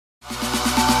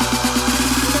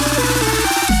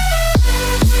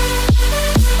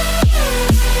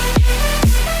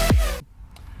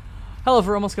Hello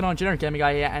everyone, what's going on? Generic Gaming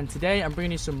Guy here, and today I'm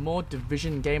bringing you some more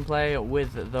Division gameplay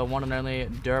with the one and only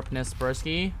Derpness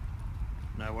Broski.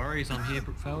 No worries, I'm here,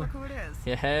 fella. Look who it is.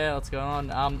 Yeah, what's going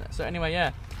on? So anyway,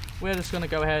 yeah, we're just gonna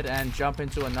go ahead and jump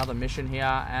into another mission here,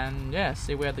 and yeah,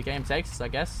 see where the game takes us, I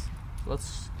guess.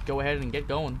 Let's go ahead and get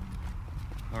going.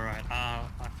 Alright, I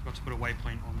forgot to put a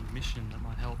waypoint on the mission, that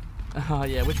might help. Oh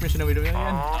yeah, which mission are we doing again?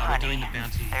 Oh, We're honey, doing the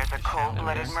bounty. there's a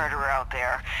cold-blooded murderer out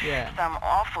there. Yeah. Some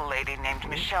awful lady named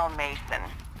Michelle Mason.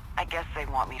 I guess they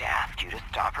want me to ask you to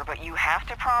stop her, but you have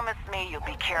to promise me you'll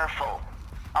be careful.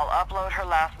 I'll upload her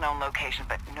last known location,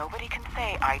 but nobody can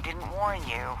say I didn't warn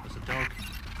you. There's a dog.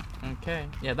 Okay.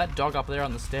 Yeah, that dog up there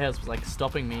on the stairs was like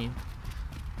stopping me.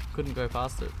 Couldn't go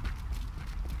past it.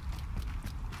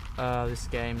 This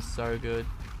game's so good.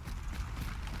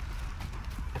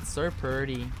 It's so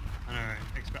pretty. I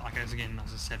know, like as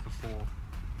I said before,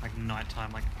 like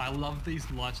nighttime, like I love these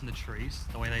lights in the trees,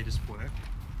 the way they just work.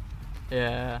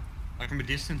 Yeah. Like from a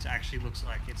distance, it actually looks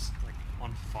like it's like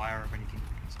on fire, if anything,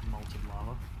 like it's molten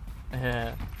lava.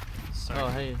 Yeah. So Oh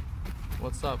hey,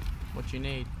 what's up? What you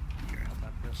need? you help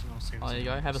that person, I'll see. Oh, there you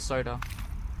go. Have a soda.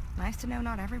 Nice to know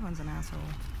not everyone's an asshole.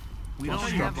 We Well, don't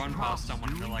sure. run past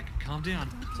someone and they're like, calm down.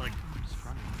 It's like, I'm just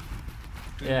running.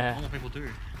 Doing Yeah. what normal people do.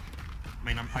 I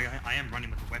mean, I am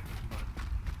running with a weapon, but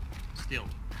still.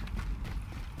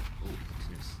 Ooh, what's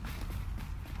this?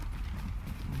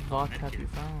 What have you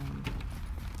found?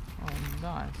 Oh,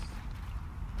 nice.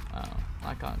 Oh,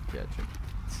 I can't catch it.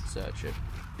 Search it.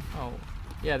 Oh,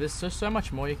 yeah. There's so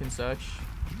much more you can search.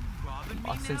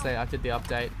 Since I did the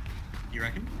update. You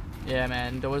reckon? Yeah,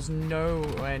 man. There was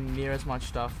nowhere near as much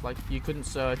stuff. Like you couldn't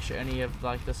search any of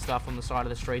like the stuff on the side of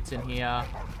the streets in here.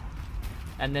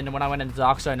 And then when I went into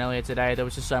Dark Zone earlier today, there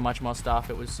was just so much more stuff.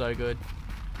 It was so good.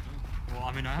 Well,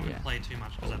 I mean, I haven't played too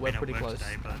much because I've We're been at pretty work close.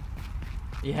 today, but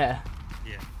Yeah.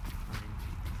 yeah.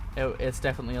 I mean, It's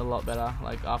definitely a lot better,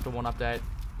 like after one update.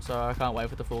 So I can't wait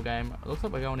for the full game. It looks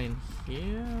like we're going in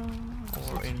here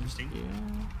or looks in interesting. here.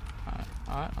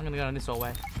 Alright, I'm gonna go in this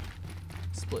hallway.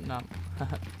 Splitting up.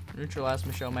 Neutralize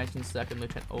Michelle Mason's second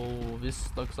lieutenant. Oh, this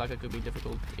looks like it could be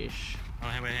difficult-ish. oh,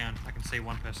 hang on. I can see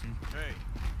one person. Hey,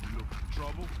 you look for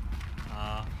trouble? Wait.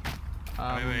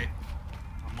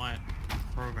 I might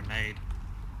throw a grenade.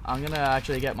 I'm gonna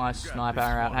actually get my sniper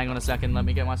out. Hang on a second. Let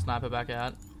me get my sniper back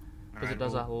out because Alright, it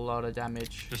does well, a lot of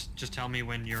damage. Just tell me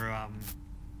when you're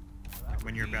like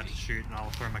when you're about to shoot, and I'll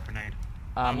throw my grenade.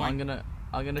 I'm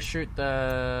gonna shoot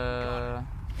the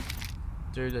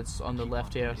dude that's on the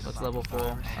left here. That's level 4.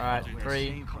 All right,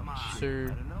 3, 2,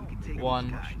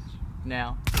 1,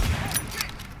 now.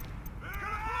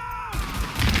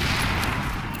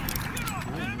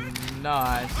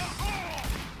 Nice.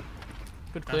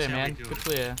 Good clear, That's how we man. do Good it.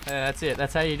 clear. Yeah, that's it.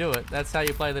 That's how you do it. That's how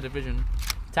you play the Division.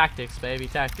 Tactics, baby.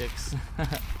 Tactics. I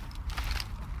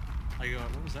got,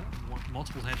 what was that?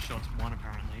 Multiple headshots, one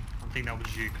apparently. I think that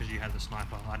was you because you had the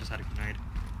sniper. I just had a grenade.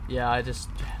 Yeah, I just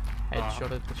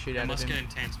headshotted the shit It out of must get him.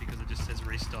 intense because it just says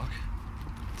restock.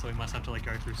 So we must have to like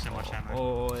go through so much ammo.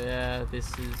 Oh yeah, this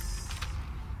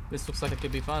looks like it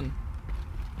could be fun.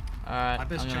 Alright, I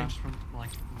best I'm gonna, change from like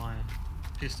my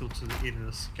pistol to either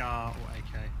the SCAR or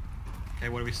AK. Okay,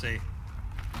 what do we see?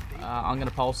 I'm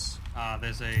gonna pulse.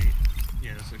 There's a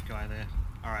guy there.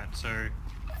 Alright, so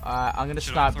I'm gonna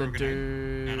Should I snipe throw the a grenade?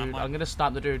 dude. And I might- I'm gonna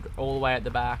snipe the dude all the way at the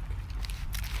back.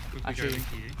 if we go Actually,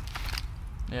 over here,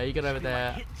 Yeah, you get over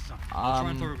there. I'll try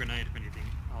and throw a grenade if anything.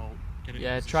 I'll get it.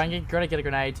 Yeah, try and get a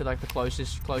grenade to like the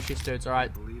closest dudes. All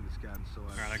right, believe it's gotten so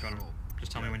Alright, I got him.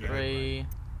 Just tell me when you're 3.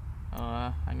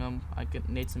 Hang on,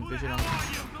 need some vision on.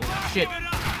 Oh, shit,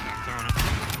 throwing it.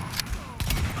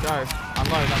 go,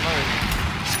 unload.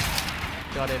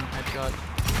 Got him, headshot.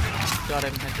 Got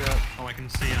him, headshot. Oh, I can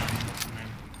see what's the name?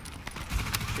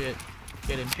 Shit,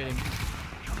 get him.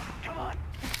 Come on.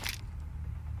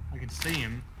 I can see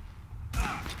him.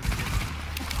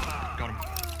 Got him.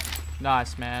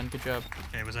 Nice, man, good job.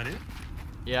 Okay, was that it?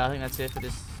 Yeah, I think that's it for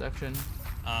this section.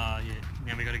 Yeah.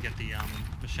 Now we got to get the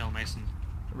Michelle Mason.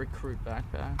 Recruit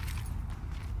backpack.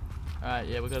 Alright,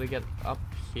 yeah, we gotta get up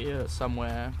here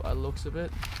somewhere by the looks of it.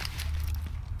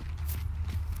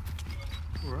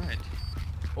 Alright.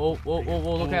 Oh,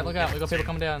 look out, we got people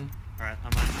coming down. Alright,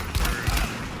 I'm gonna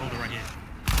hold it right here.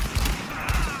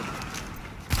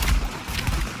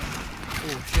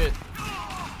 Oh, shit.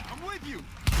 I'm with you.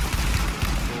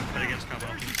 Better get us covered.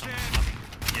 I think someone's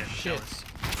sniping. Yeah, Shit. jealous.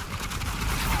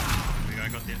 There we go, I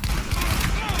got the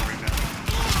Don't worry about it.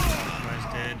 Guy's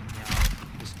dead.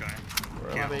 Now, this guy.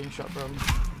 Where am I Careful. being shot from?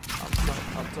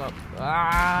 Up top.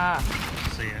 Ah!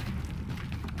 See ya.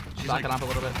 She's Backing up a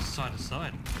little bit. Side to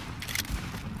side.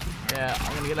 Yeah,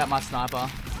 I'm gonna get out my sniper.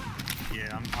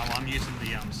 Yeah, I'm using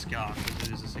the scar because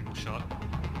it is a single shot.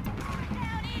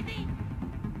 You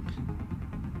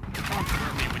can't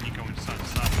hurt me when you go inside the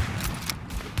side.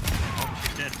 Oh,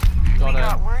 she's dead. We Got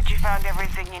got word you found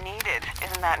everything you needed.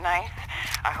 Isn't that nice?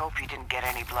 I hope you didn't get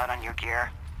any blood on your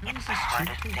gear. What It's is the this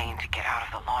hardest stupid? thing to get out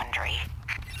of the laundry.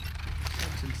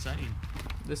 That's insane.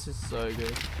 This is so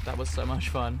good. That was so much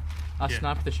fun. I Yeah.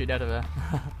 sniped the shit out of her.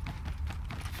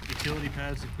 Utility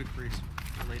pads and quick release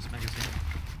magazine.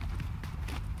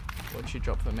 What'd she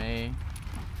drop for me?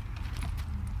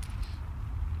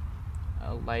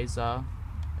 A laser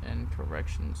and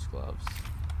corrections gloves.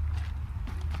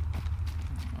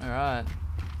 Alright. Do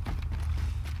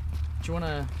you want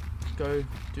to go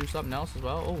do something else as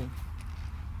well? Oh,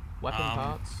 weapon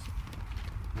parts.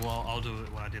 Well, I'll do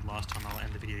what I did last time. I'll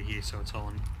end the video here so it's all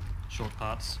in short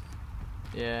parts.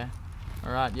 Yeah.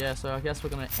 Alright, yeah, so I guess we're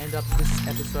going to end up this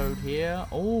episode here.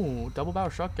 Oh, double barrel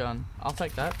shotgun. I'll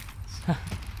take that.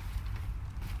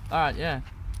 Alright, yeah.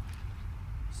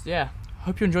 So, yeah,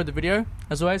 hope you enjoyed the video.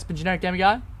 As always, been Generic Gamer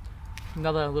Guy.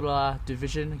 Another little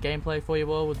Division gameplay for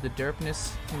you all with the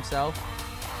derpness himself.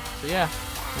 So yeah,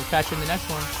 we'll catch you in the next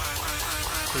one.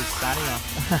 He's signing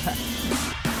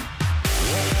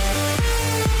off.